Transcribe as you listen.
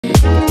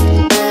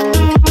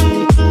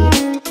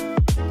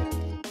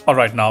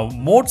Alright, now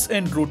modes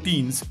and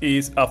routines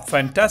is a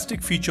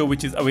fantastic feature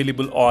which is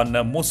available on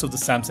most of the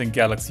Samsung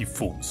Galaxy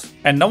phones.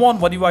 And now on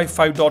One UI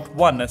 5.1,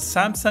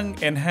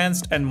 Samsung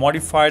enhanced and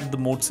modified the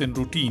modes and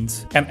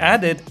routines and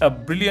added a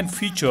brilliant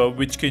feature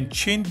which can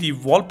change the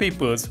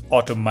wallpapers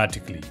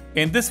automatically.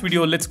 In this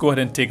video, let's go ahead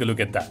and take a look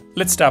at that.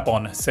 Let's tap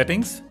on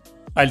Settings.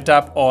 I'll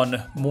tap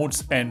on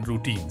Modes and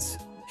Routines.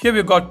 Here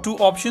we've got two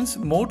options,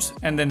 modes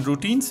and then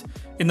routines.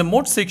 In the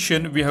mode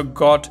section, we have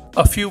got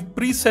a few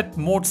preset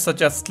modes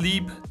such as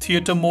sleep,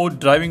 theater mode,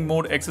 driving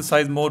mode,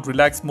 exercise mode,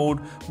 relax mode,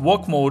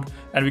 work mode,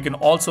 and we can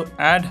also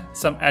add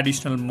some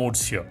additional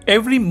modes here.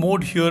 Every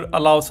mode here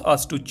allows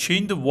us to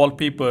change the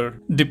wallpaper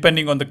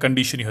depending on the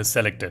condition you have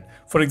selected.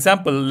 For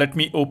example, let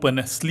me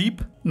open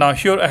sleep. Now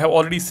here I have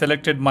already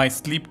selected my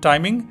sleep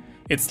timing.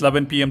 It's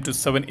 11 PM to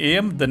 7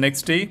 AM the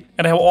next day,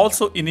 and I have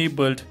also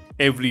enabled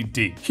every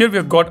day. Here we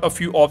have got a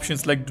few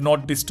options like do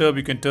not disturb,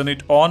 you can turn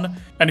it on,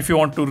 and if you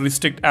want to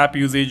restrict app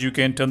usage, you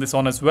can turn this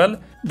on as well.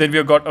 Then we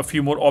have got a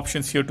few more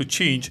options here to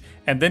change,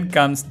 and then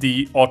comes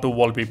the auto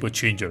wallpaper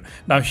changer.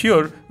 Now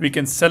here we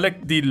can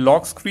select the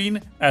lock screen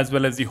as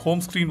well as the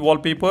home screen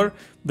wallpaper.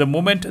 The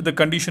moment the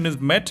condition is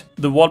met,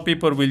 the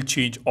wallpaper will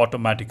change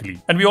automatically.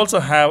 And we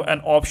also have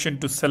an option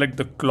to select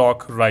the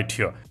clock right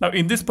here. Now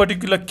in this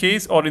particular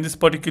case, or in this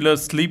particular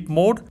sleep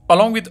mode,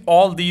 along with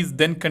all these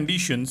then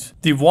conditions,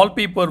 the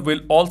wallpaper will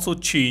also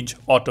change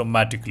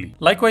automatically.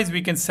 Likewise,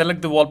 we can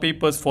select the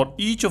wallpapers for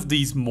each of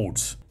these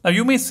modes. Now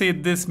you may say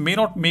this may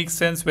not make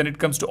sense when it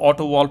comes to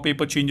auto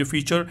wallpaper changer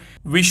feature.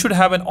 We should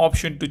have an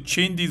option to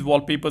change these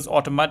wallpapers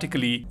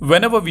automatically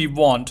whenever we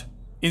want,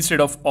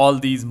 instead of all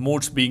these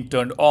modes being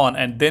turned on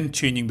and then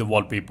changing the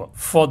wallpaper.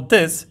 For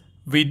this,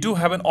 we do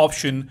have an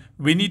option.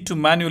 We need to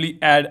manually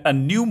add a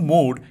new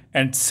mode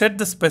and set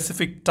the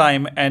specific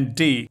time and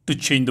day to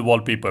change the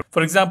wallpaper.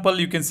 For example,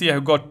 you can see I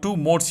have got two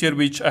modes here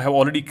which I have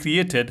already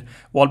created,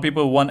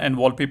 wallpaper 1 and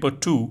wallpaper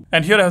 2.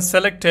 And here I have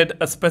selected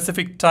a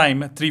specific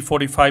time,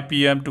 3:45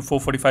 PM to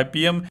 4:45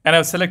 PM, and I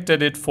have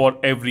selected it for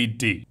every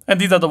day.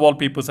 And these are the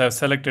wallpapers I have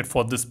selected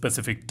for this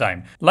specific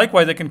time.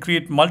 Likewise, I can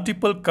create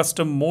multiple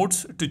custom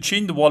modes to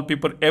change the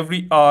wallpaper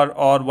every hour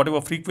or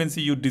whatever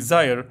frequency you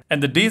desire,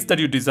 and the days that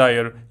you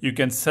desire, you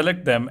can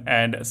select them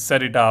and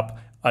set it up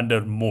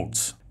under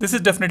modes. This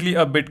is definitely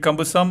a bit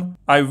cumbersome.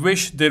 I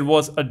wish there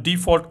was a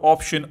default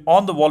option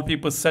on the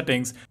wallpaper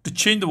settings to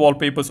change the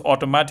wallpapers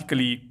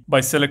automatically by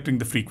selecting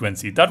the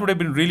frequency. That would have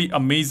been really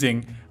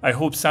amazing. I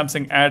hope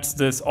Samsung adds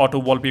this auto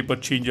wallpaper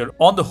changer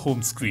on the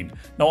home screen.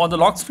 Now on the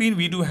lock screen,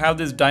 we do have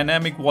this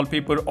dynamic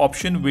wallpaper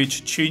option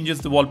which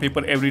changes the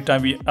wallpaper every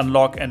time we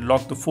unlock and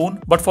lock the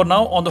phone. But for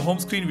now, on the home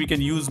screen, we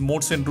can use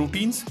modes and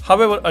routines.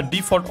 However, a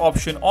default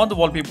option on the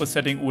wallpaper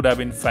setting would have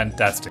been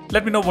fantastic.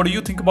 Let me know, what do you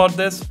think about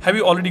this? Have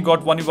you already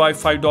got One UI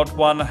 5.1?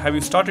 Have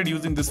you started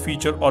using this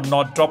feature or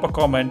not? Drop a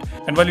comment,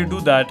 and while you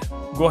do that,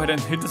 go ahead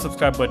and hit the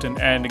subscribe button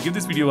and give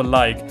this video a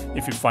like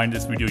if you find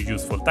this video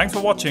useful. Thanks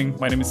for watching.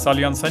 My name is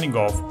Salian signing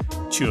off.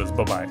 Cheers.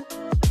 Bye-bye.